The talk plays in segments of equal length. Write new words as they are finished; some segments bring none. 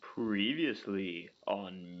Previously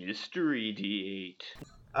on Mystery D8.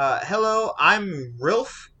 Hello, I'm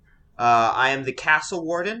Rilf. I am the castle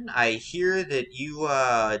warden. I hear that you,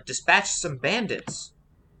 dispatched some bandits.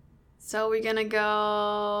 So we're gonna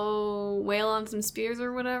go wail on some spears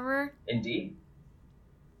or whatever? Indeed.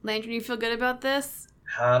 Lantern, you feel good about this?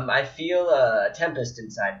 I feel a tempest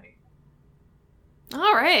inside me.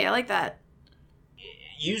 Alright, I like that.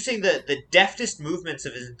 Using the deftest movements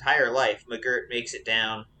of his entire life, McGirt makes it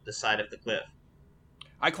down the side of the cliff.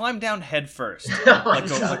 I climb down head first, Oh,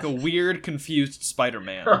 like a weird, confused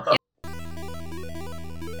Spider-Man.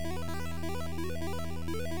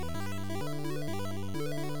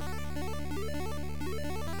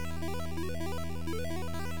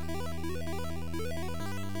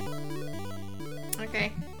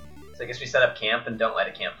 Okay. So I guess we set up camp and don't light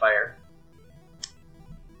a campfire.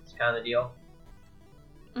 It's kind of the deal.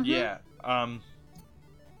 Mhm. Yeah.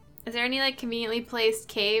 Is there any, conveniently placed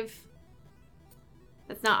cave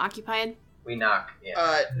that's not occupied? We knock.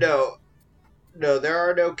 Yeah. No, there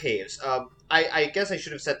are no caves. I guess I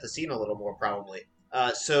should have set the scene a little more, probably.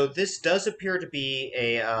 So this does appear to be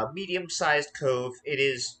a medium-sized cove. It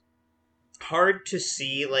is hard to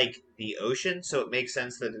see, the ocean, so it makes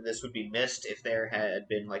sense that this would be missed if there had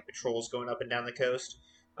been, patrols going up and down the coast.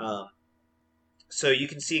 So you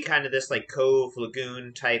can see kind of this, cove,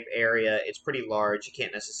 lagoon type area. It's pretty large. You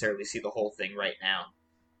can't necessarily see the whole thing right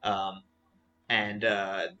now. And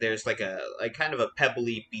there's, a kind of a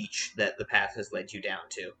pebbly beach that the path has led you down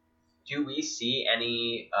to. Do we see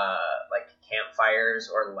any campfires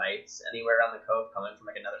or lights anywhere around the cove coming from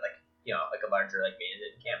another a larger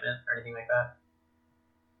bandit encampment or anything like that?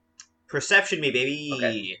 Perception me, baby!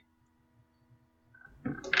 Okay.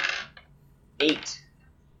 8.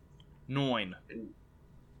 9.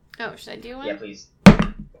 Oh, should I do one? Yeah, please.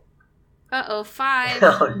 Uh-oh, 5.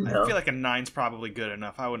 Oh no. I feel like a 9's probably good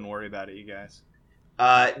enough. I wouldn't worry about it, you guys.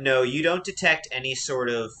 No, you don't detect any sort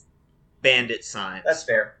of bandit signs. That's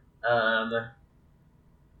fair.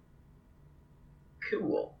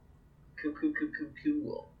 Cool.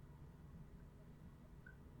 Cool.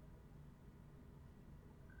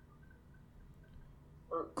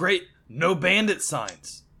 Great. No bandit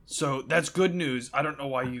signs. So that's good news. I don't know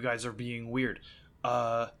why you guys are being weird.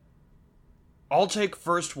 I'll take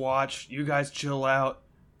first watch. You guys chill out.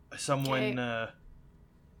 Someone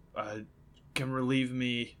can relieve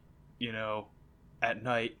me, at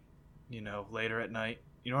night, later at night.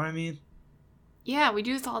 You know what I mean? Yeah, we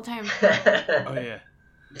do this all the time. Oh, yeah.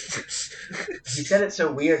 You said it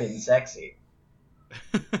so weird and sexy.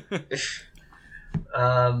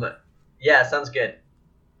 Yeah, sounds good.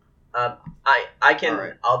 I can. All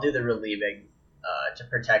right. I'll do the relieving to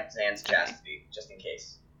protect Zan's chastity, just in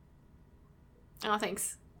case. Oh,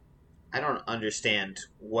 thanks. I don't understand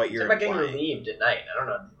what So you're about getting implying. relieved at night. I don't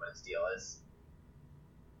know what his deal is.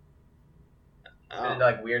 Oh. Been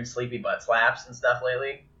into, weird sleepy butt slaps and stuff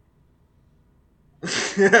lately.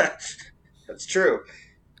 That's true.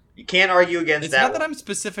 You can't argue against It's that. not that I'm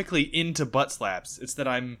specifically into butt slaps. It's that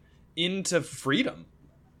I'm into freedom.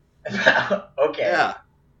 Okay. Yeah.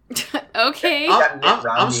 Okay. Got Mitt I'm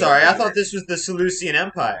Romney sorry. over I here. thought this was the Seleucian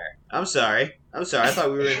Empire. I'm sorry. I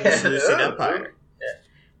thought we were in the Seleucian Empire.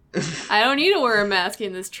 I don't need to wear a mask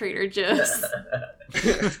in this Trader Joe's.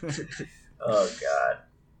 Oh god.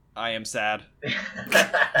 I am sad.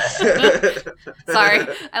 Sorry,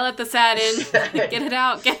 I let the sad in. Get it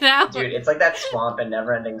out. Dude, it's like that swamp and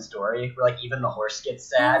never-ending story where even the horse gets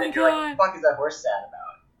sad, Oh my and you're like, God. "What the fuck is that horse sad about?"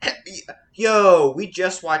 Yo, we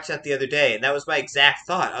just watched that the other day, and that was my exact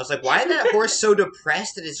thought. I was like, why is that horse so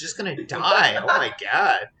depressed that it's just gonna die? Oh my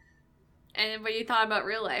god. And but you thought about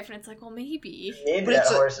real life, and it's like, well, maybe. Maybe But that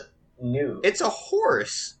it's a- horse knew. It's a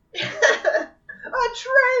horse.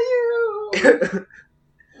 Atreyu!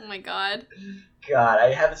 Oh my god. God,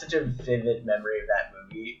 I have such a vivid memory of that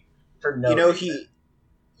movie for no reason.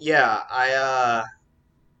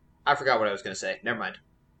 I forgot what I was gonna say. Never mind.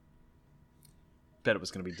 Bet it was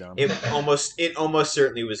gonna be dumb. It almost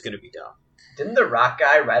certainly was gonna be dumb. Didn't the rock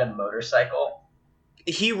guy ride a motorcycle?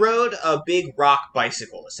 He rode a big rock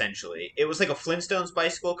bicycle, essentially. It was like a Flintstones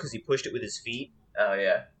bicycle because he pushed it with his feet. Oh,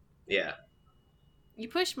 yeah. Yeah. You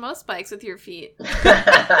push most bikes with your feet.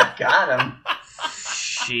 Got him.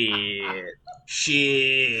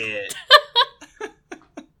 Shit.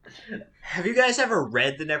 Have you guys ever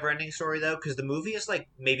read The Neverending Story, though? Because the movie is,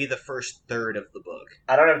 maybe the first third of the book.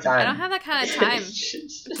 I don't have time. I don't have that kind of time.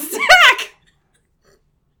 Zach!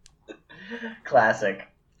 Classic.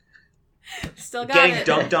 Still got Getting it.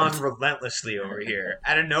 dumped on relentlessly over here,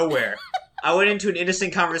 out of nowhere. I went into an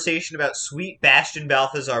innocent conversation about sweet Bastion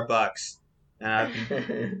Balthazar Bucks, and I've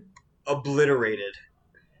been obliterated.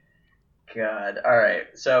 God. All right.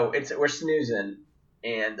 So we're snoozing,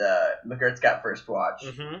 and McGirt's got first watch.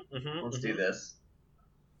 Let's do this.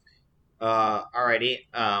 Alrighty.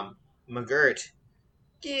 McGirt,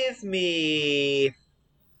 give me,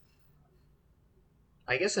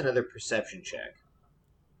 I guess, another perception check.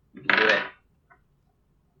 You can do it.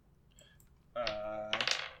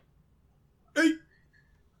 8.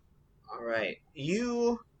 Alright.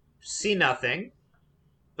 You see nothing,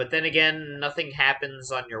 but then again, nothing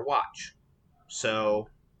happens on your watch. So,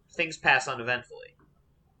 things pass uneventfully.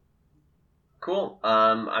 Cool.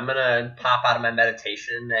 I'm gonna pop out of my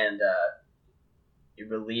meditation and you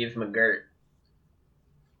relieve McGirt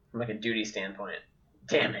from like a duty standpoint.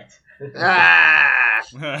 Damn it. Ah!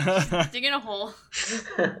 Digging a hole.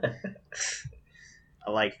 I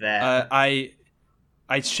like that.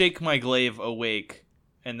 I shake my glaive awake,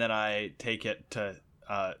 and then I take it to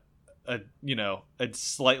a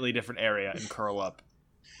slightly different area and curl up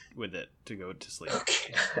with it to go to sleep.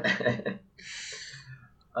 Okay.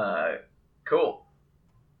 Cool.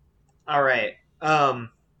 Alright.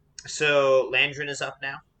 So, Landrin is up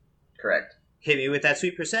now. Correct. Hit me with that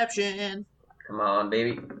sweet perception. Come on,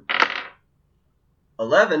 baby.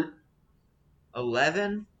 11.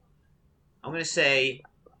 11. I'm going to say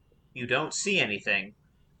you don't see anything,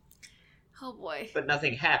 Oh boy. but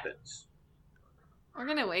nothing happens. We're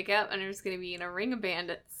gonna wake up and there's gonna be in a ring of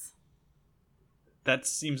bandits. That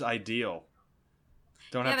seems ideal.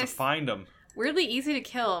 Don't Yeah, have to there's- find them. Weirdly easy to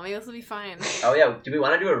kill. Maybe this will be fine. Oh yeah, do we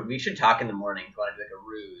want to do we should talk in the morning if we want to do like a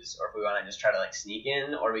ruse, or if we want to just try to like sneak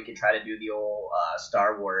in, or we could try to do the old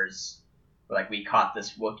Star Wars, where like we caught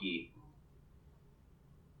this Wookiee.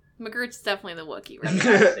 McGirt's definitely the Wookiee,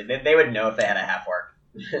 right? they would know if they had a half orc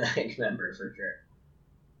like member for sure.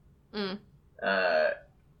 Mm.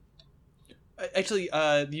 Actually,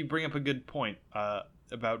 you bring up a good point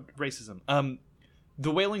about racism.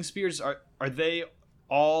 The Wailing Spears, are they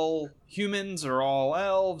all humans or all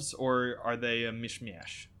elves, or are they a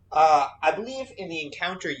mishmash? I believe in the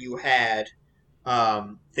encounter you had,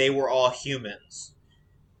 they were all humans.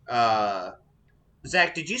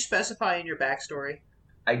 Zach, did you specify in your backstory?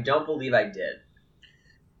 I don't believe I did.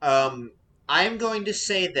 I'm going to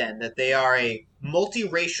say then that they are a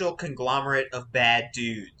multiracial conglomerate of bad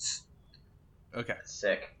dudes. Okay.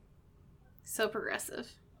 Sick. So progressive.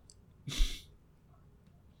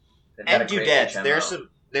 They've got And a great dudettes. HMO.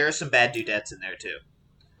 There are some bad dudettes in there too.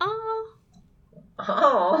 Oh,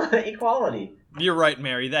 Oh, equality. You're right,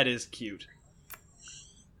 Mary. That is cute.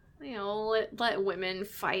 you know, let women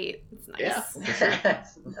fight. It's nice. Yeah.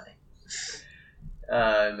 That's nice.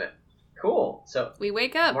 Cool. So We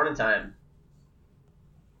wake up. morning time.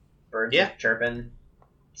 Birds Yeah. are chirping.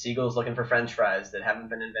 Seagulls looking for French fries that haven't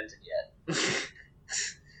been invented yet.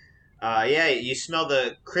 Yeah, you smell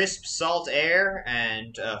the crisp salt air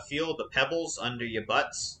and feel the pebbles under your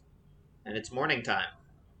butts, and it's morning time.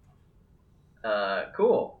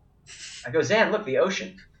 Cool. I go, Zan, look, the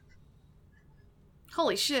ocean.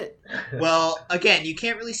 Holy shit! Well, again, you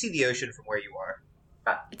can't really see the ocean from where you are.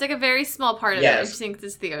 It's like a very small part of it. Yes. I just think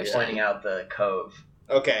it's the ocean. Pointing out the cove.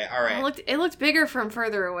 Okay, all right. It looked bigger from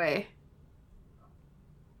further away.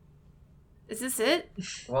 Is this it?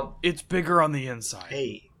 Well, It's bigger on the inside.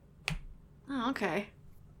 Hey, Oh, okay.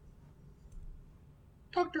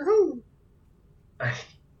 Doctor Who.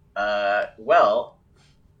 well,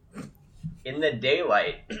 in the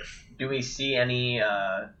daylight, do we see any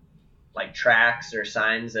like tracks or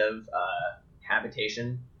signs of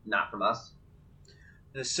habitation not from us?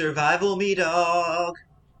 The survival me dog.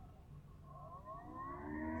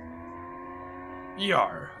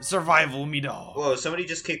 Yar, survival me dog. Whoa, somebody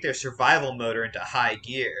just kicked their survival motor into high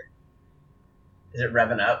gear. Is it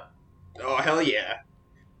revving up? Oh, hell yeah.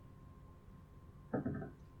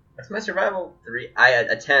 What's my survival? 3. I had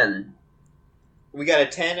a 10. We got a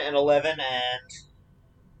 10 and 11, and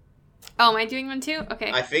Oh, am I doing one too?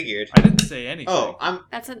 Okay. I figured. I didn't say anything. Oh,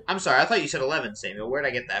 That's a. I'm sorry. I thought you said 11, Samuel. Where'd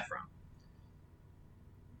I get that from?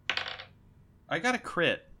 I got a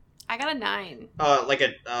crit. I got a 9. Like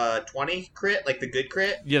a 20 crit, like the good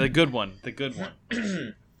crit. Yeah, the good one. The good one.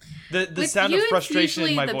 The With sound you, of it's frustration in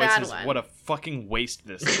usually my the voice bad is one. what a fucking waste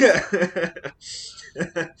this is.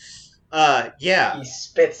 Yeah. He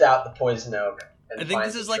spits out the poison oak. And I think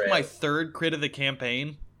finds this is the like trail. my third crit of the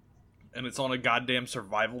campaign, and it's on a goddamn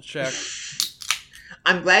survival check.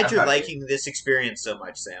 I'm glad you're Okay. liking this experience so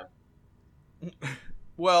much, Sam.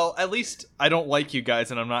 Well, at least I don't like you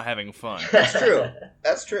guys and I'm not having fun. That's true.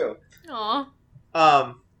 That's true. Aw.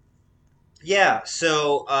 Yeah,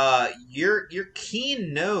 so your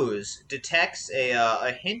keen nose detects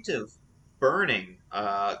a hint of burning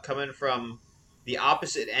coming from the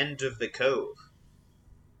opposite end of the cove.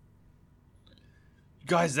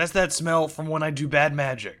 Guys, that's that smell from when I do bad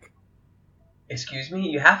magic. Excuse me?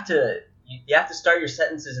 You have to start your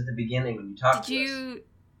sentences at the beginning when you talk to us.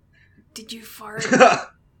 Did you fart?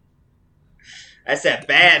 That's that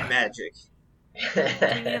bad magic. Do you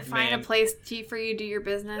need to find Man. a place for you to do your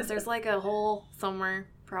business? There's like a hole somewhere,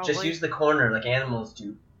 probably. Just use the corner like animals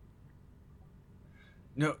do.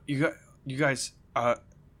 No, you guys,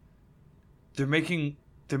 they're making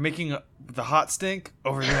the hot stink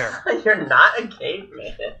over there. You're not a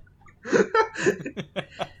caveman.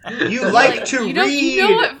 You like to you read. You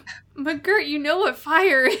know what, McGirt, you know what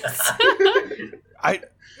fire is.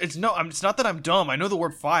 It's not that I'm dumb. I know the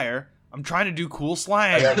word fire. I'm trying to do cool I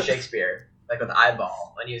slang. like Shakespeare, like with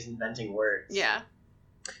eyeball when he was inventing words. Yeah.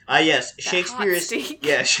 Yes, The Shakespeare's hot stink.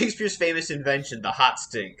 Shakespeare's famous invention, the hot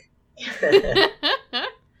stink. They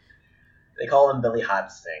call him Billy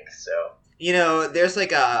Hot Stink. So You know, there's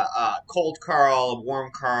like a cold Carl, a warm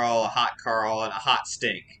Carl, a hot Carl, and a hot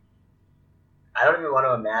stink. I don't even want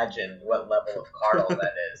to imagine what level of Carl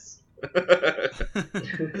that is.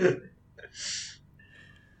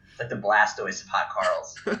 It's like the Blastoise of hot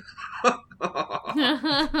Carls.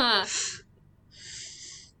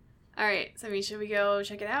 All right, so should we go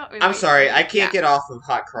check it out? I'm sorry, I can't Yeah. get off of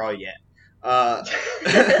hot Carl yet. Let's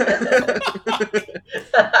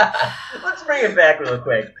bring it back real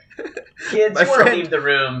quick. Kids, My you want to friend- leave the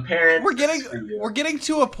room. Parents, We're screw getting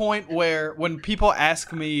to a point where when people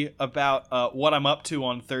ask me about what I'm up to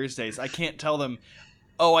on Thursdays, I can't tell them,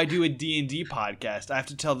 "Oh, I do a D&D podcast." I have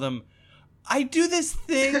to tell them, "I do this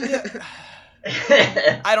thing." you.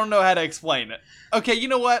 I don't know how to explain it. Okay, you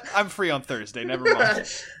know what? I'm free on Thursday. Never mind.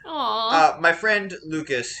 Aw. My friend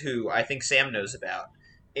Lucas, who I think Sam knows about,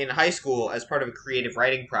 in high school, as part of a creative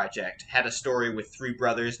writing project, had a story with 3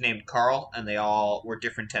 brothers named Carl, and they all were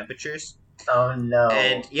different temperatures. Oh no.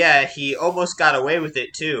 And yeah, he almost got away with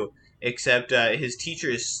it too, except his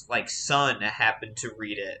teacher's son happened to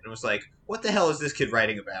read it and was like, "What the hell is this kid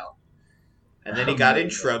writing about?" And then he got in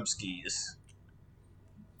Shrubskis.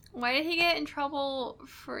 Why did he get in trouble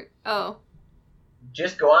for... Oh.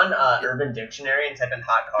 Just go on Urban Dictionary and type in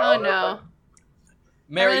hot Carl. Oh, no.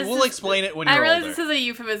 Mary, realize we'll this- explain it when I you're realize older. this is a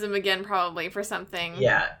euphemism again, probably, for something.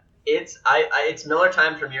 Yeah. It's it's Miller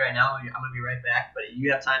time for me right now. I'm gonna be right back, but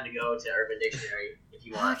you have time to go to Urban Dictionary if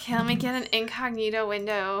you want. Okay, let me get an incognito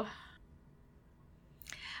window.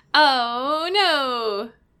 Oh,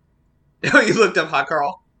 no. Oh, you looked up hot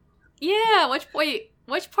Carl? Yeah, which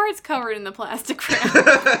part's covered in the plastic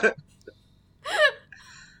wrap?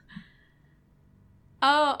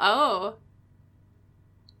 Oh.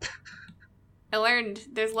 I learned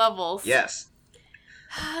there's levels. Yes.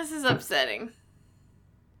 This is upsetting.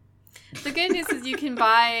 The good news is you can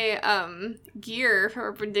buy gear from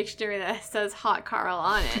Urban Dictionary that says Hot Carl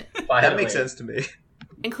on it, That makes sense to me.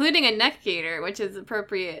 including a neck gaiter, which is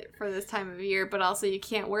appropriate for this time of year, but also you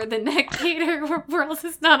can't wear the neck gaiter or else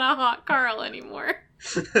it's not a Hot Carl anymore.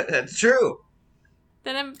 That's true.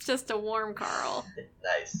 Then I'm just a warm Carl.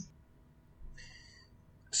 Nice.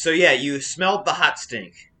 So yeah, you smelled the hot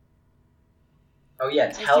stink. Oh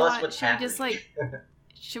yeah, Do tell you us want- what's should we happening. just,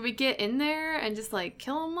 should we get in there and just,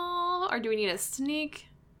 kill them all? Or do we need a sneak?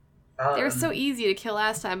 They were so easy to kill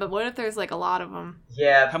last time, but what if there's, a lot of them?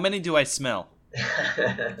 Yeah. How many do I smell?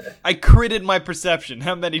 I critted my perception.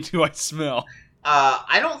 How many do I smell?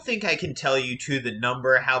 I don't think I can tell you to the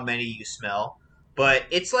number how many you smell, but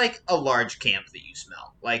it's like a large camp that you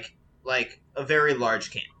smell. Like a very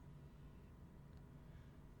large camp.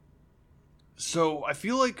 So I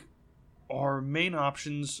feel like our main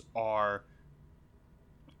options are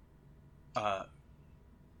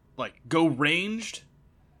go ranged,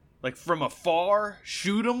 from afar,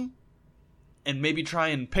 shoot them, and maybe try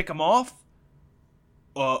and pick them off,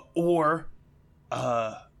 or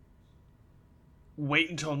wait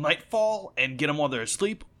until nightfall and get them while they're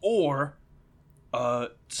asleep, or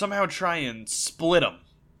somehow try and split them,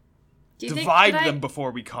 Do you think- divide could I- them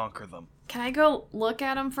before we conquer them. Can I go look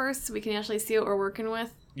at them first so we can actually see what we're working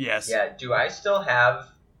with? Yes. Yeah. Do I still have?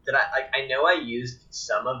 Did I know I used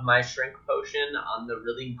some of my shrink potion on the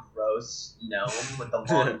really gross gnome with the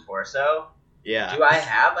long torso. Yeah. Do I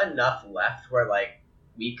have enough left where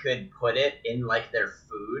we could put it in their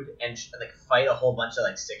food and fight a whole bunch of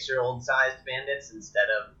 6-year-old sized bandits instead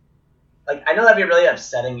of I know that'd be a really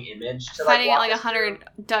upsetting image to Fighting walk at us through. 100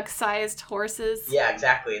 duck-sized horses. Yeah,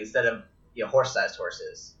 exactly. Instead of horse-sized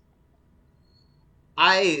horses.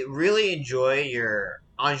 I really enjoy your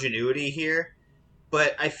ingenuity here,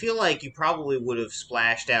 but I feel like you probably would have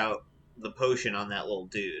splashed out the potion on that little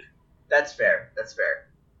dude. That's fair. That's fair.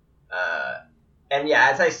 And yeah,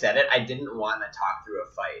 as I said it, I didn't want to talk through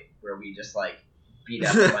a fight where we just beat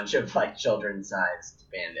up a bunch of like children-sized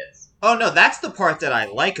bandits. Oh no, that's the part that I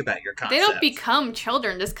like about your concept. They don't become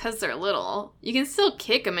children just because they're little. You can still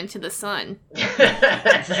kick them into the sun.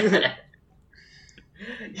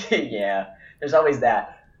 Yeah, there's always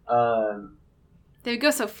that. They would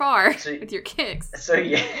go so far So- with your kicks. So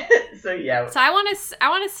yeah. So I want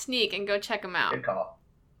to sneak and go check them out. good call.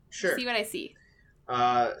 Sure. See what I see.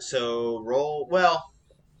 So roll. Well,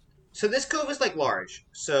 so this cove is like large.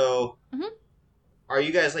 So, Mhm. are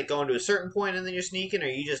you guys like going to a certain point and then you're sneaking, or are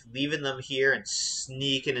you just leaving them here and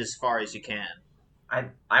sneaking as far as you can?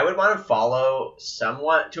 I would want to follow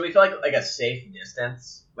somewhat till we feel like a safe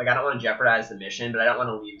distance. Like I don't want to jeopardize the mission, but I don't want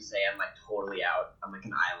to leave Zan like totally out on like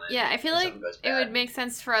an island. Yeah, I feel if like something goes it bad. would make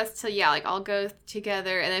sense for us to, like, all go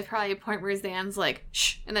together, and there's probably a point where Zan's like,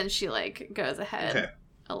 shh, and then she, like, goes ahead Okay.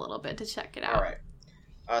 a little bit to check it out. All right.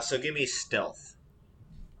 So give me stealth.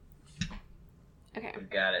 Okay. We've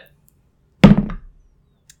got it.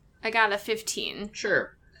 I got a 15.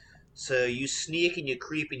 Sure. So you sneak and you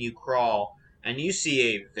creep and you crawl, and you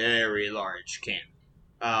see a very large camp.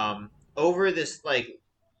 Over this, like,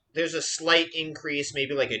 there's a slight increase,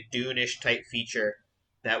 maybe like a dune-ish type feature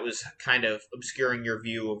that was kind of obscuring your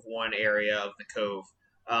view of one area of the cove.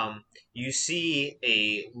 You see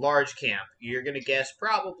a large camp. You're going to guess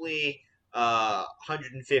probably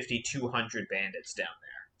 150, 200 bandits down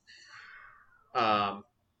there.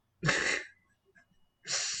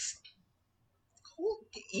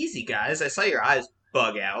 Easy, guys. I saw your eyes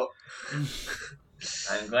bug out.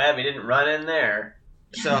 I'm glad we didn't run in there.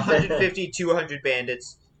 So 150, 200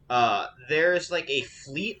 bandits. There's like a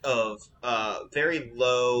fleet of very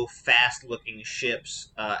low, fast-looking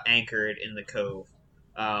ships anchored in the cove.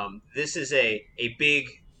 This is a big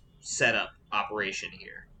setup operation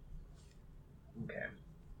here. Okay.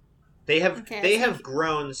 They have Okay, they so- have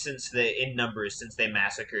grown in numbers since they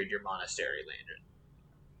massacred your monastery, Landon.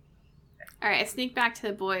 Alright, I sneak back to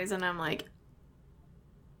the boys, and I'm like,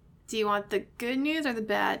 do you want the good news or the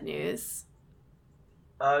bad news?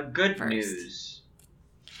 Good First. news.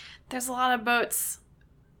 There's a lot of boats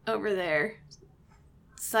over there,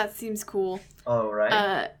 so that seems cool. All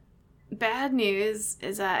right. Bad news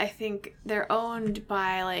is that I think they're owned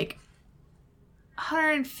by like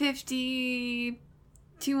 150,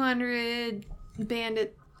 200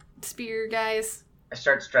 bandit spear guys. I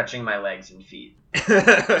start stretching my legs and feet.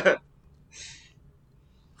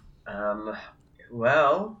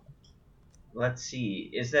 Well, let's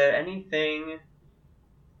see. Is there anything?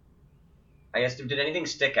 I guess did anything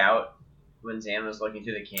stick out when Zan was looking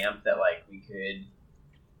through the camp that like we could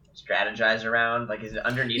strategize around? Like, is it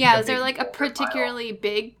underneath? Yeah, the is there big like a boulder pile? particularly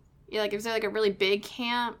big? Yeah, like is there like a really big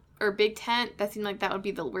camp or big tent that seemed like that would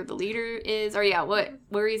be where the leader is? Or yeah, what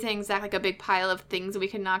were you saying? Zach, like a big pile of things that we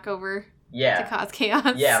could knock over to Yeah, cause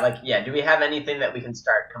chaos? yeah. Do we have anything that we can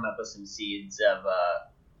start come up with some seeds of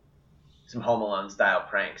some Home Alone style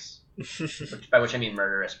pranks? By which I mean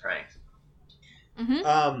murderous pranks.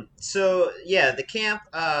 Mm-hmm. So yeah, the camp.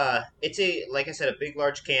 It's like I said, a big,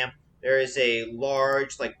 large camp. There is a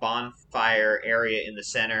large, like, bonfire area in the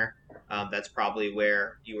center. That's probably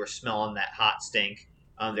where you were smelling that hot stink.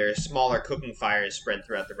 There are smaller cooking fires spread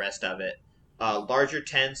throughout the rest of it. Larger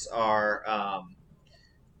tents are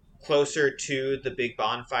closer to the big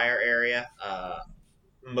bonfire area.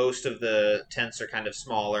 Most of the tents are kind of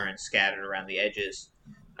smaller and scattered around the edges.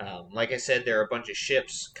 Like I said, there are a bunch of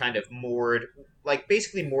ships kind of moored, like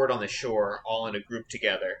basically moored on the shore, all in a group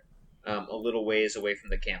together, a little ways away from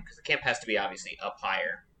the camp, because the camp has to be obviously up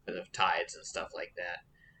higher because of tides and stuff like that.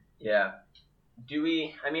 Yeah. Do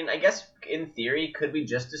we? I mean, I guess in theory, could we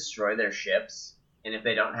just destroy their ships? And if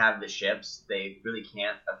they don't have the ships, they really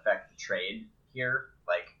can't affect the trade here.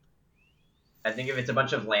 Like, I think if it's a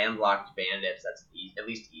bunch of landlocked bandits, that's at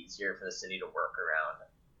least easier for the city to work around.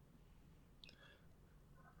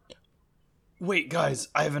 Wait, guys,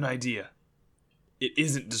 I have an idea. It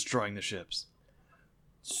isn't destroying the ships.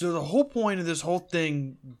 So the whole point of this whole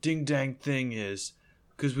thing, ding-dang thing, is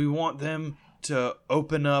because we want them to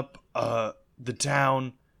open up the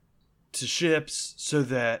town to ships so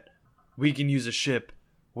that we can use a ship.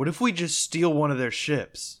 What if we just steal one of their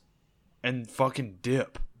ships and fucking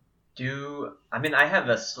dip? I mean, I have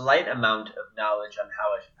a slight amount of knowledge on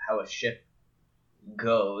how a ship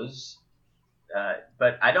goes,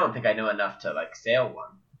 but I don't think I know enough to like sail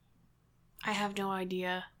one. I have no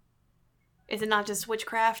idea. Is it not just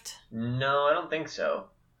witchcraft? No, I don't think so.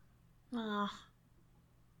 Oh.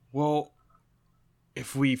 Well,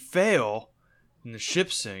 if we fail and the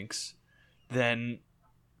ship sinks, then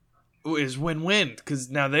it's win-win, because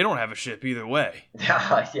now they don't have a ship either way.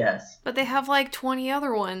 Yes. But they have like 20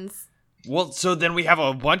 other ones. Well, so then we have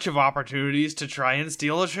a bunch of opportunities to try and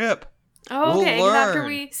steal a ship. Oh, We'll okay, 'cause after learn.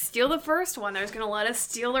 we steal the first one, they're just gonna let us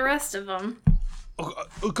steal the rest of them.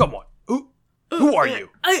 Come on. Who are you?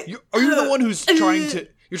 Are you the one who's trying to...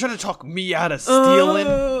 You're trying to talk me out of stealing?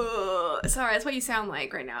 Sorry, that's what you sound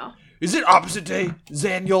like right now. Is it opposite day,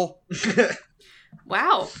 Zaniel?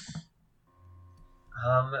 Wow.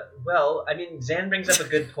 Well, I mean, Zan brings up a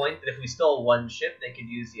good point that if we stole one ship, they could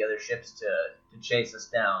use the other ships to chase us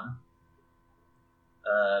down.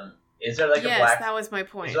 Is there like yes, a black? that was my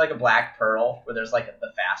point. Is there like a black pearl where there's like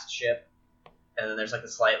the fast ship, and then there's like the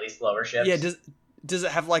slightly slower ships? Yeah, does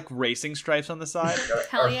it have like racing stripes on the side?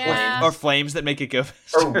 Hell yeah. Or flames that make it go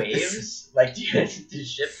faster? Or waves? Like, do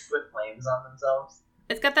ships put flames on themselves?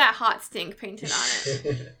 It's got that hot stink painted on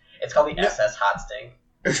it. It's called the SS Hot Stink.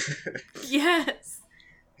 Yes.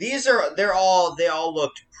 They all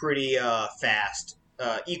looked pretty fast,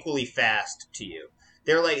 equally fast to you.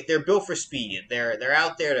 They're built for speed. They're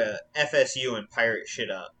out there to FSU and pirate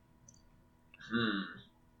shit up. I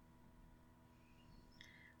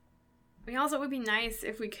mean, also, it would be nice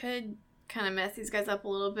if we could kind of mess these guys up a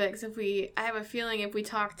little bit, because I have a feeling if we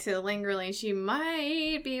talk to Lingerling, she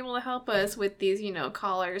might be able to help us with these,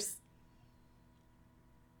 collars.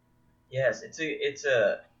 Yes, it's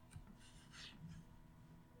a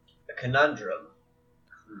conundrum.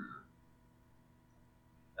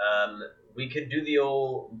 We could do the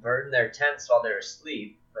old burn their tents while they're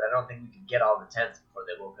asleep, but I don't think we could get all the tents before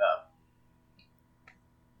they woke up.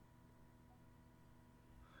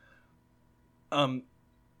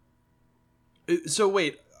 So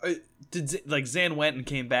wait, did Zan went and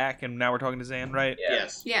came back, and now we're talking to Zan, right? Yeah.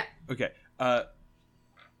 Yes. Yeah. Okay.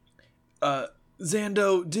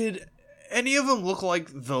 Zando, did any of them look like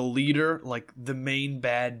the leader, like the main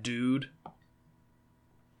bad dude?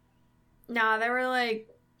 Nah, there were, like,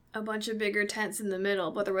 a bunch of bigger tents in the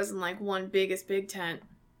middle, but there wasn't, like, one big tent.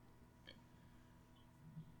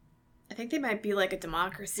 I think they might be, like, a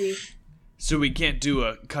democracy. So we can't do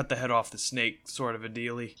a cut the head off the snake sort of a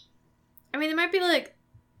dealie? I mean, there might be, like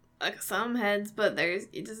some heads, but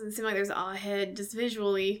it doesn't seem like there's a head, just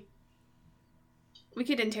visually. We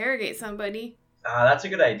could interrogate somebody. That's a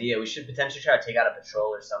good idea. We should potentially try to take out a patrol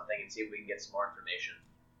or something and see if we can get some more information.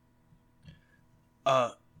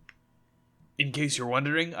 In case you're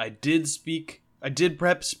wondering, I did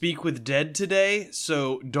prep speak with dead today,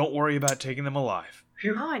 so don't worry about taking them alive.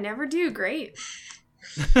 Oh, I never do. Great.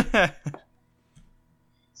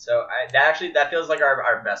 So that feels like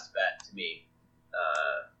our best bet to me.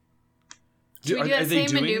 Should we do that same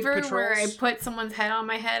doing maneuver where I patrols? put someone's head on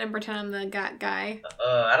my head and pretend I'm the guy?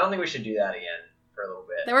 I don't think we should do that again for a little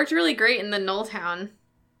bit. That worked really great in the Null Town.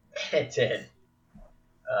 It did.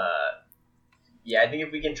 Yeah, I think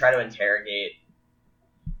if we can try to interrogate,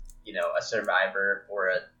 a survivor or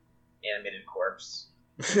an animated corpse,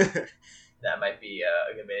 that might be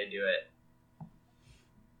a good way to do it.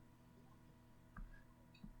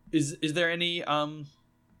 Is there any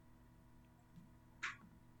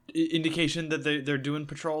indication that they're doing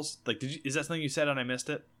patrols? Like, is that something you said and I missed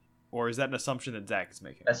it, or is that an assumption that Zach is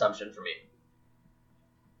making? Assumption for me.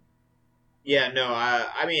 Yeah, no,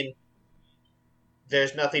 I mean,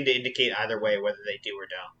 there's nothing to indicate either way whether they do or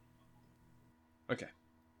don't. Okay.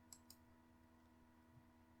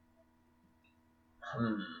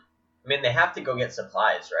 I mean, they have to go get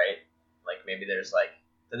supplies, right? Like, maybe there's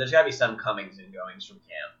gotta be some comings and goings from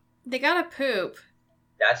camp. They gotta poop.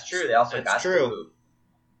 That's true. They also That's got true. to poop.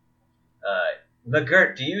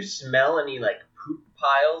 McGirt, do you smell any, poop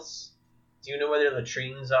piles? Do you know where their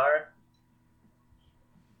latrines are?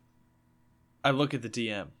 I look at the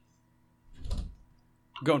DM.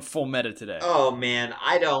 I'm going full meta today. Oh man,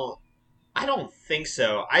 I don't think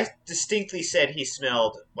so. I distinctly said he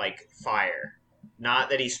smelled like fire, not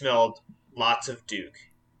that he smelled lots of Duke.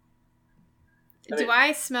 Do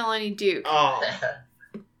I smell any Duke? Oh,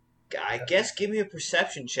 I guess give me a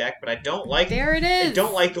perception check, but I don't like. There it I is.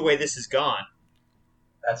 don't like the way this has gone.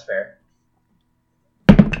 That's fair.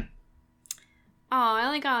 Oh, I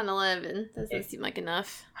only got an 11. Doesn't seem like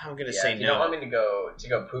enough. I'm gonna Yeah, say if you no. don't want me to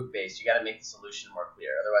go poop based, you gotta make the solution more clear.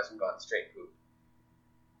 Otherwise, I'm going straight poop.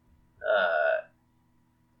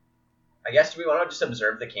 I guess, do we want to just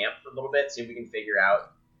observe the camp for a little bit, see if we can figure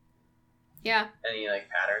out Yeah. any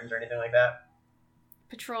patterns or anything like that?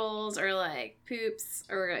 Patrols or poops,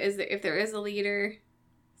 or if there is a leader,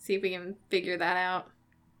 see if we can figure that out.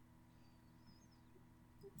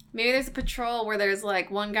 Maybe there's a patrol where there's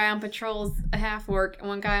one guy on patrol is a half orc, and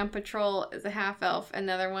one guy on patrol is a half elf,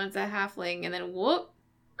 another one's a halfling, and then whoop,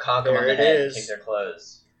 Conk them on the There it head, is. take their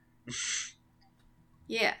clothes.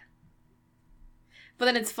 yeah. But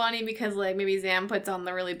then it's funny because, like, maybe Zam puts on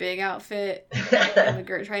the really big outfit and the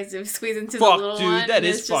Gert tries to squeeze into Fuck, the little dude, one. that and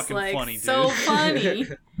is it's just, fucking like, funny, dude. so funny.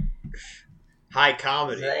 High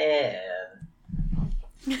comedy. Man.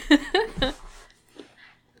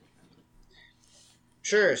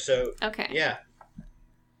 Sure, so, Okay. yeah.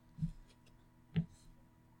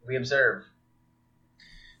 We observe.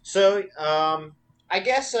 So, I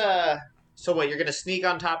guess, so what, you're gonna sneak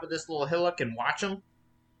on top of this little hillock and watch them?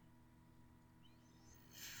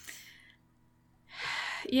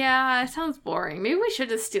 Yeah, it sounds boring. Maybe we should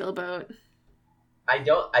just steal a boat. I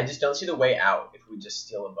just don't see the way out if we just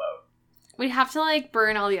steal a boat. We'd have to, like,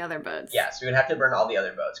 burn all the other boats. Yes, we would have to burn all the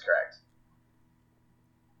other boats, correct.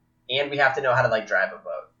 And we have to know how to, like, drive a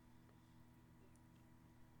boat.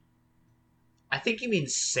 I think you mean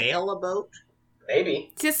sail a boat?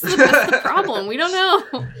 Maybe. That's the problem. We don't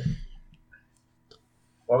know.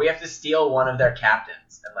 Or we have to steal one of their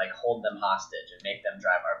captains and, like, hold them hostage and make them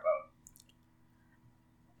drive our boat.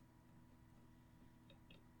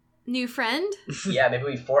 New friend? Yeah,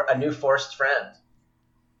 maybe a new forced friend.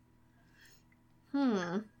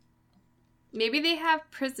 Maybe they have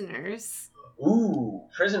prisoners Ooh,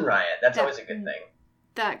 prison riot. That's always a good thing.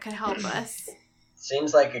 that could help us.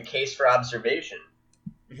 Seems like a case for observation.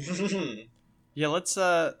 Yeah, let's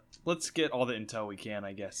get all the intel we can,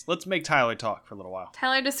 I guess. Let's make Tyler talk for a little while.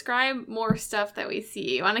 Tyler, describe more stuff that we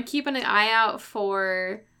see. You want to keep an eye out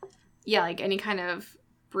for, like, any kind of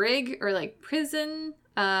brig or, like, prison.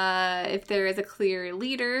 If there is a clear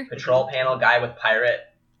leader. Patrol panel guy with pirate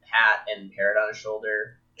hat and parrot on his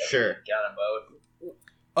shoulder. Sure. Get on a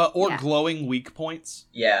boat. Or Yeah. glowing weak points.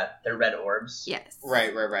 Yeah, they're red orbs. Yes.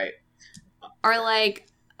 Right. Or, like,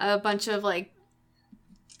 a bunch of, like,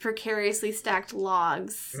 precariously stacked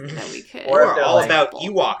logs that we could. Or if We're they're all like- about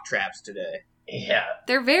Ewok traps today. Yeah.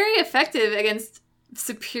 They're very effective against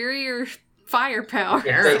superior firepower.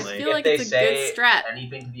 Apparently. I feel like if it's a they good say strat.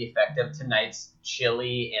 anything to the effect of tonight's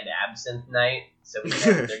chili and absinthe night, so we know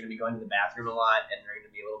they're going to be going to the bathroom a lot and they're going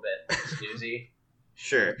to be a little bit snoozy.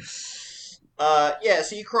 Sure. Yeah,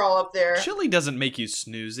 so you crawl up there, Chili doesn't make you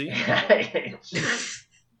snoozy.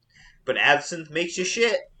 but absinthe makes you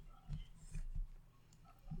shit.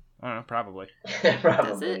 I don't know, probably.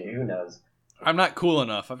 Probably. it? Who knows? I'm not cool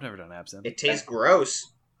enough. I've never done absinthe. It tastes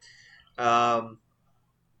gross.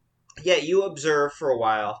 Yeah, you observe for a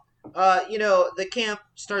while. The camp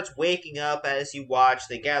starts waking up as you watch.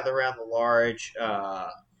 They gather around the large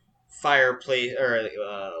fireplace, or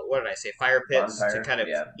fire pits Bonfire, to kind of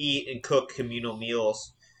yeah. eat and cook communal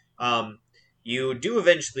meals. You do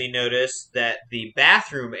eventually notice that the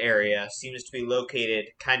bathroom area seems to be located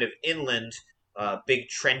kind of inland. Big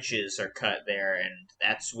trenches are cut there, and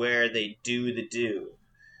that's where they do the do.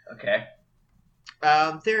 Okay.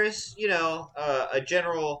 There's, a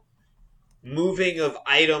general moving of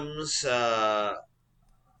items,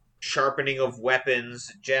 sharpening of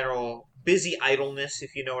weapons, general busy idleness,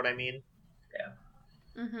 if you know what I mean.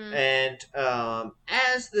 Mm-hmm. And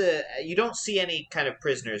you don't see any kind of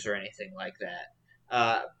prisoners or anything like that.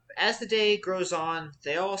 As the day grows on,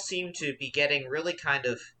 they all seem to be getting really kind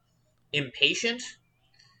of impatient.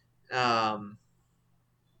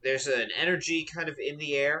 There's an energy kind of in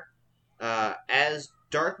the air. As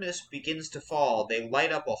darkness begins to fall, they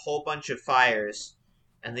light up a whole bunch of fires,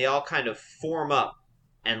 and they all kind of form up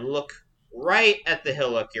and look right at the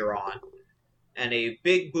hillock you're on. And a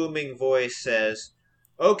big booming voice says,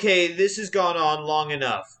 "Okay, this has gone on long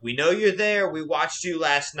enough. We know you're there. We watched you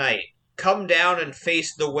last night. Come down and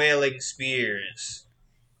face the wailing spears."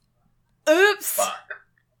 Oops! Fuck.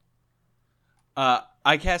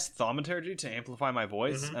 I cast Thaumaturgy to amplify my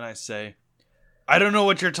voice, and I say, I don't know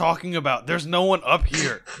what you're talking about. There's no one up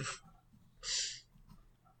here.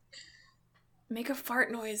 Make a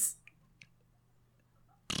fart noise.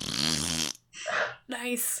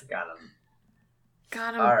 Nice. Got him.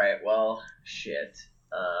 Got him. Alright, well, shit.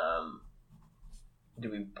 Do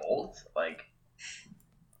we bolt? Like,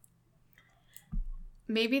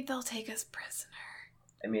 Maybe they'll take us prisoner.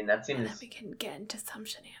 I mean, that And then seems we can get into some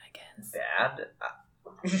shenanigans. bad.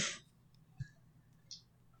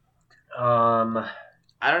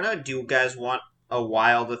 I don't know. Do you guys want a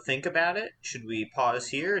while to think about it? Should we pause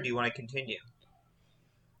here, or do you want to continue?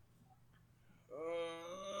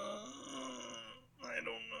 I don't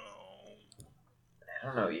know. I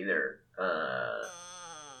don't know either.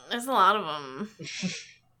 There's a lot of them.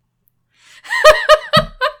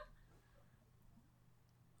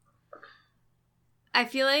 I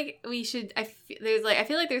feel like we should. I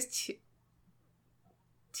feel like there's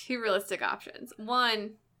two realistic options.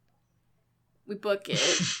 One, we book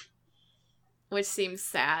it, which seems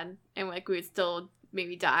sad, and like we would still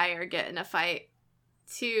maybe die or get in a fight.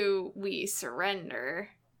 2, we surrender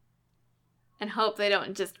and hope they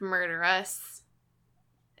don't just murder us.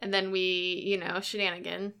 And then we,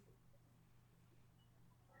 shenanigan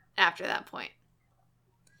after that point.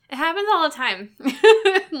 It happens all the time.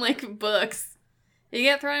 Like books. You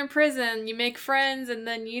get thrown in prison, you make friends, and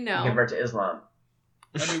then, You convert to Islam.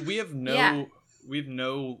 I mean, we have no Yeah.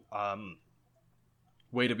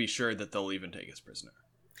 way to be sure that they'll even take us prisoner.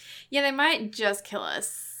 Yeah, they might just kill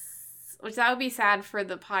us. Which that would be sad for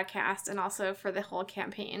the podcast and also for the whole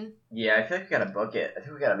campaign. Yeah, I feel like we gotta book it. I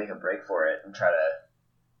think we gotta make a break for it and try to...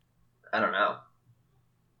 I don't know.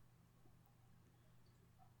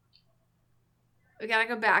 We gotta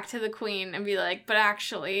go back to the queen and be like, but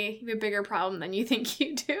actually, you have a bigger problem than you think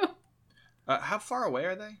you do. How far away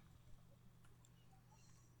are they?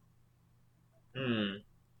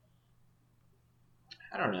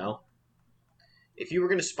 I don't know. If you were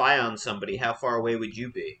going to spy on somebody, how far away would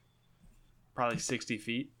you be? Probably 60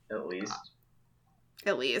 feet. At least.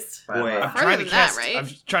 At least. Boy. I'm Farther trying to than that, cast. right? I'm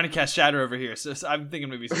trying to cast shadow over here, so I'm thinking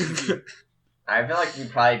maybe 60 feet. I feel like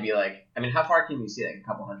we'd probably be like... I mean, how far can you see? Like a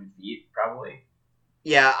couple hundred feet, probably?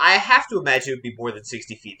 Yeah, I have to imagine it would be more than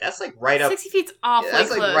 60 feet. That's like right up... 60 feet's awfully that's,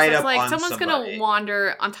 like, close. right It's up like on someone's somebody. gonna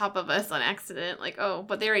wander on top of us on accident. Like, oh,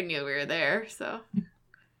 but they already knew we were there, so.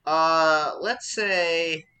 Let's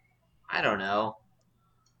say... I don't know.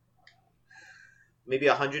 Maybe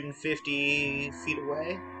 150 feet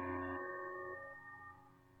away?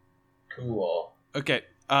 Cool. Okay.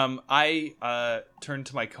 I turn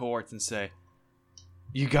to my cohorts and say,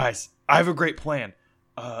 "You guys, I have a great plan.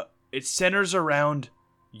 It centers around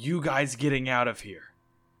you guys getting out of here.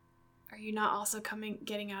 Are you not also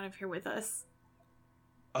getting out of here with us?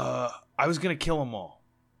 I was gonna kill them all.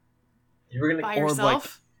 You were gonna... By or,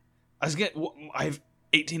 yourself? I have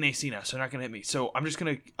 18 AC now, so they're not gonna hit me. So I'm just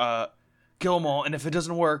gonna kill them all, and if it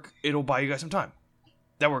doesn't work, it'll buy you guys some time.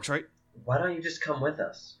 That works, right? Why don't you just come with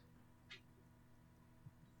us?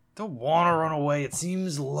 Don't want to run away. It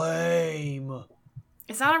seems lame.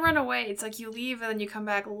 It's not a runaway. It's like you leave and then you come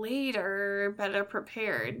back later, better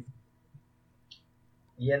prepared.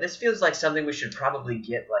 Yeah, this feels like something we should probably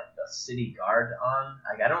get, like, the city guard on.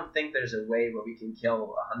 Like, I don't think there's a way where we can kill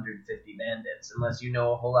 150 bandits, unless you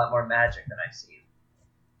know a whole lot more magic than I've seen.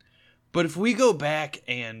 But if we go back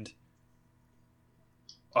and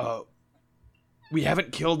we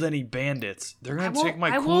haven't killed any bandits, they're gonna take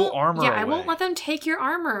my cool armor away. I won't let them take your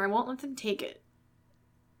armor. I won't let them take it.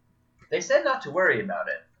 They said not to worry about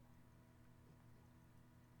it.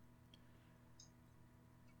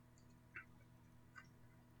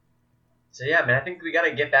 So yeah, man, I think we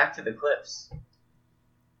gotta get back to the cliffs.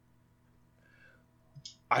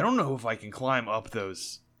 I don't know if I can climb up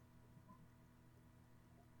those.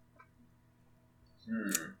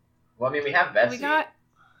 Well, I mean, we have Betsy.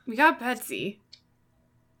 We got Betsy.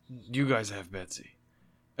 You guys have Betsy.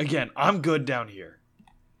 Again, I'm good down here.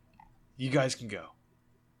 You guys can go.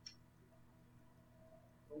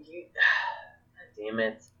 Damn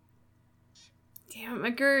it. Damn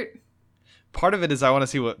it, McGirt. Part of it is I want to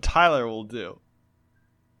see what Tyler will do.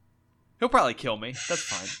 He'll probably kill me. That's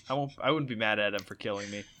fine. I wouldn't be mad at him for killing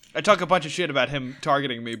me. I talk a bunch of shit about him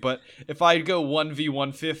targeting me, but if I go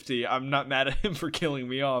 1v150, I'm not mad at him for killing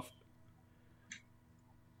me off.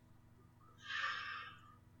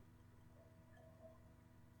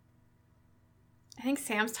 I think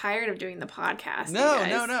Sam's tired of doing the podcast.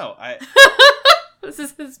 No. This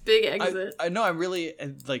is his big exit. I know. I really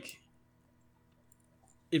like.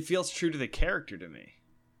 It feels true to the character to me.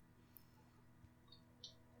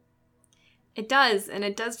 It does, and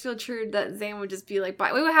it does feel true that Zane would just be like,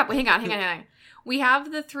 wait, hang on. We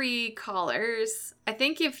have the 3 callers. I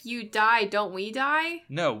think if you die, don't we die?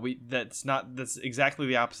 No, that's exactly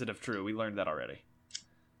the opposite of true. We learned that already.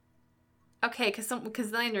 Okay, because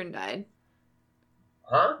Landron died.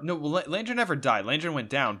 Huh? No, well, Landron never died. Landron went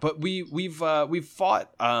down, but we've fought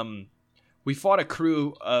a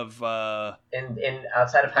crew of in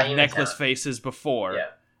outside of Hyena necklace Town. faces before. Yeah.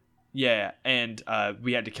 Yeah, and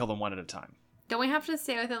we had to kill them one at a time. Don't we have to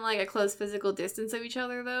stay within like a close physical distance of each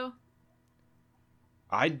other though?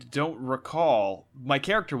 I don't recall. My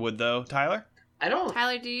character would though, Tyler.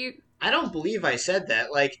 Tyler, do you? I don't believe I said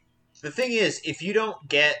that. Like, the thing is, if you don't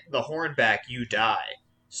get the horn back, you die.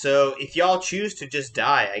 So if y'all choose to just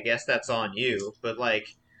die, I guess that's on you. But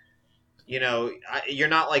like, you're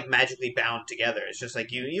not like magically bound together. It's just like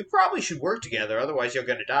you probably should work together, otherwise you're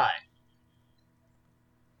gonna die.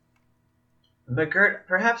 McGirt,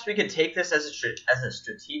 perhaps we could take this as a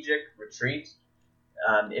strategic retreat.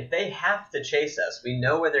 If they have to chase us, we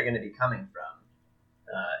know where they're going to be coming from.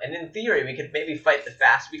 And in theory, we could maybe fight the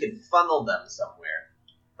fast. We could funnel them somewhere.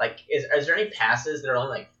 Like, is there any passes that are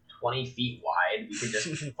only like 20 feet wide? We could just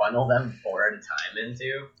funnel them 4 at a time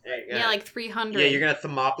into. Yeah, like 300. Yeah, you're gonna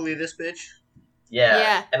Thermopylae this bitch. Yeah.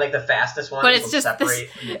 Yeah. And like the fastest one But it's will just separate.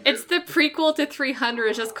 It's the prequel to 300.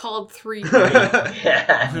 It's just called 3.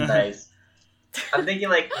 Yeah, nice. I'm thinking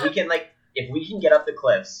like we can like if we can get up the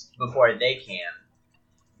cliffs before they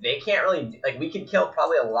can't really like we can kill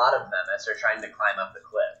probably a lot of them as they're trying to climb up the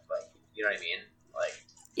cliff. Like you know what I mean? Like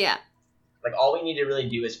Yeah. like all we need to really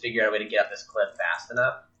do is figure out a way to get up this cliff fast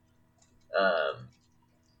enough.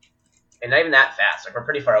 And not even that fast. Like we're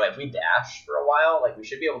pretty far away. If we dash for a while, like we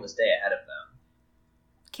should be able to stay ahead of them.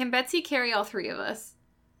 Can Betsy carry all 3 of us?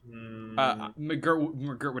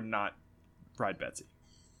 McGirt would not ride Betsy.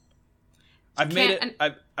 I've made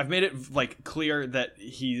it like clear that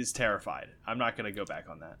he's terrified. I'm not gonna go back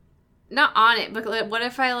on that. Not on it, but what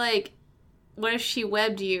if she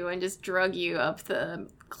webbed you and just drug you up the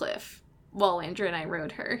cliff while Andrew and I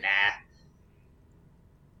rode her? Nah.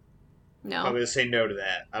 No. I'm gonna say no to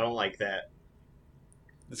that. I don't like that.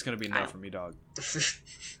 It's gonna be no for me, dog.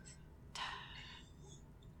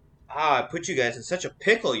 I put you guys in such a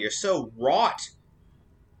pickle. You're so wrought.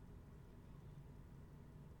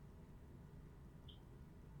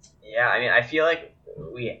 Yeah, I mean, I feel like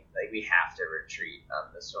we have to retreat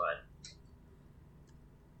on this one,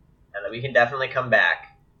 and then we can definitely come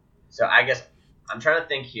back. So I guess I'm trying to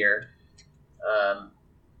think here.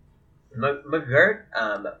 McGirt,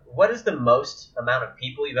 what is the most amount of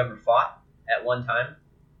people you've ever fought at one time?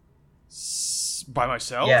 By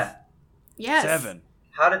myself? Yeah. Yes. 7.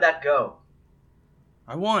 How did that go?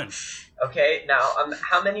 I won. Okay, now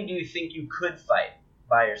how many do you think you could fight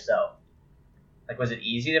by yourself? Like, was it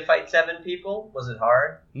easy to fight 7 people? Was it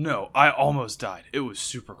hard? No, I almost died. It was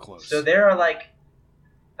super close. So there are like,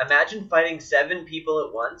 imagine fighting 7 people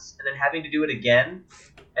at once and then having to do it again,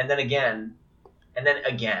 and then again, and then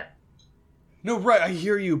again. No, right, I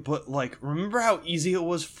hear you, but like, remember how easy it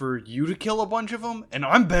was for you to kill a bunch of them? And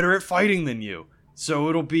I'm better at fighting than you. So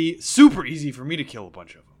it'll be super easy for me to kill a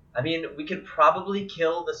bunch of them. I mean, we could probably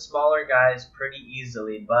kill the smaller guys pretty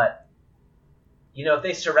easily, but, you know, if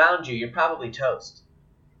they surround you, you're probably toast.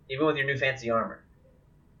 Even with your new fancy armor.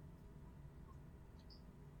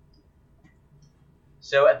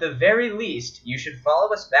 So at the very least, you should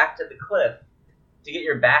follow us back to the cliff to get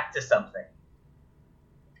your back to something.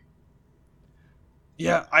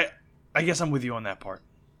 Yeah, I guess I'm with you on that part.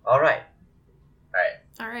 All right.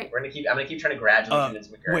 All right. I'm gonna keep trying to gradually convince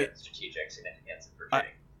McGirt wait. of the strategic significance of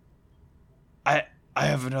retreating. I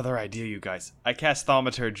have another idea, you guys. I cast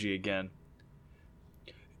Thaumaturgy again.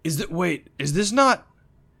 Is this not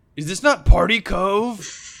Party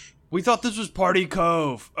Cove? We thought this was Party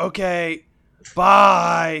Cove. Okay.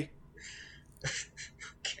 Bye.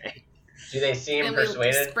 Okay. Do they seem And we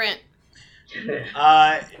persuaded? sprint.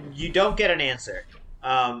 You don't get an answer.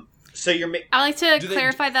 So you're I like to Do they-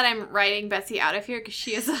 clarify that I'm riding Betsy out of here because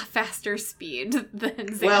she is a faster speed than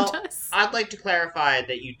Xan well. does. I'd like to clarify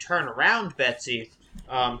that you turn around, Betsy,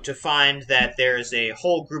 to find that there's a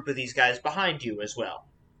whole group of these guys behind you as well.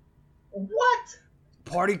 What?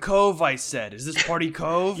 Party Cove, I said. Is this Party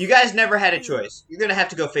Cove? You guys never had a choice. You're gonna have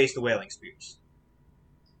to go face the Wailing Spears.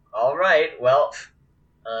 All right. Well,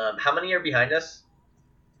 how many are behind us?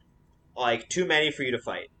 Like, too many for you to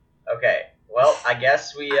fight. Okay. Well, I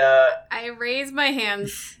guess we. I raise my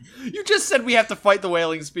hands. You just said we have to fight the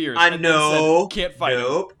Wailing Spears. I and then know. said can't fight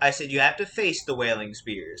Nope. I said you have to face the Wailing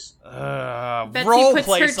Spears. them. Betsy Role puts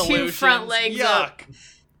play her 2 solutions. front legs Yuck. up.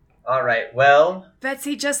 All right. Well,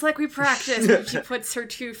 Betsy, just like we practiced, she puts her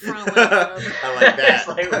 2 front legs up. I like that. It's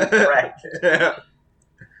like we practiced.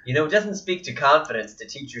 You know, it doesn't speak to confidence to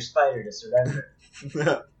teach your spider to surrender.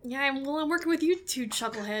 Yeah, I'm working with you 2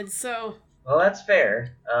 chuckleheads, so... Well, that's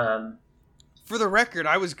fair. For the record,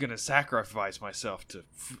 I was gonna sacrifice myself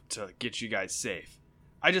to get you guys safe.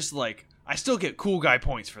 I still get cool guy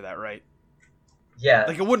points for that, right? Yeah.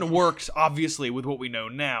 Like, it wouldn't have worked, obviously, with what we know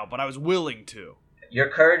now, but I was willing to. Your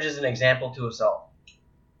courage is an example to us all.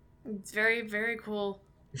 It's very, very cool.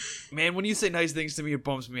 Man, when you say nice things to me, it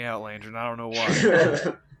bums me out, Landron. I don't know why.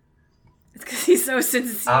 It's because he's so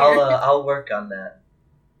sincere. I'll work on that.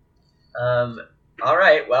 All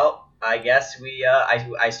right. Well, I guess we.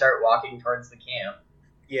 I start walking towards the camp.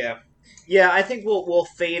 Yeah. I think we'll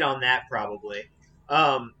fade on that probably.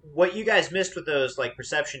 What you guys missed with those like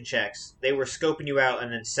perception checks, they were scoping you out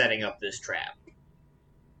and then setting up this trap.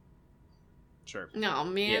 Sure. No,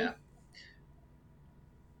 man.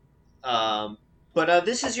 Yeah. But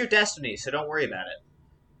this is your destiny, so don't worry about it.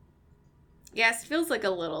 Yes, it feels like a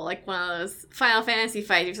little like one of those Final Fantasy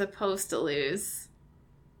fights you're supposed to lose.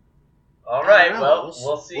 All I right, don't know. well,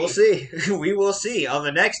 we'll see. We'll see. We will see on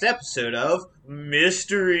the next episode of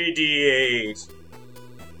Mystery D8.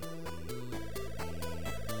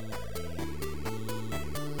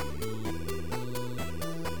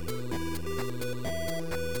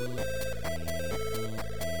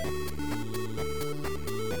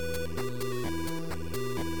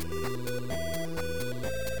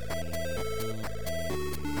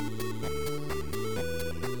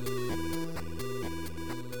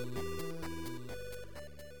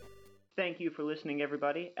 Thank you for listening,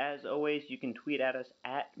 everybody. As always, you can tweet at us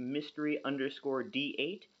at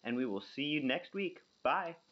mystery_D8, and we will see you next week. Bye.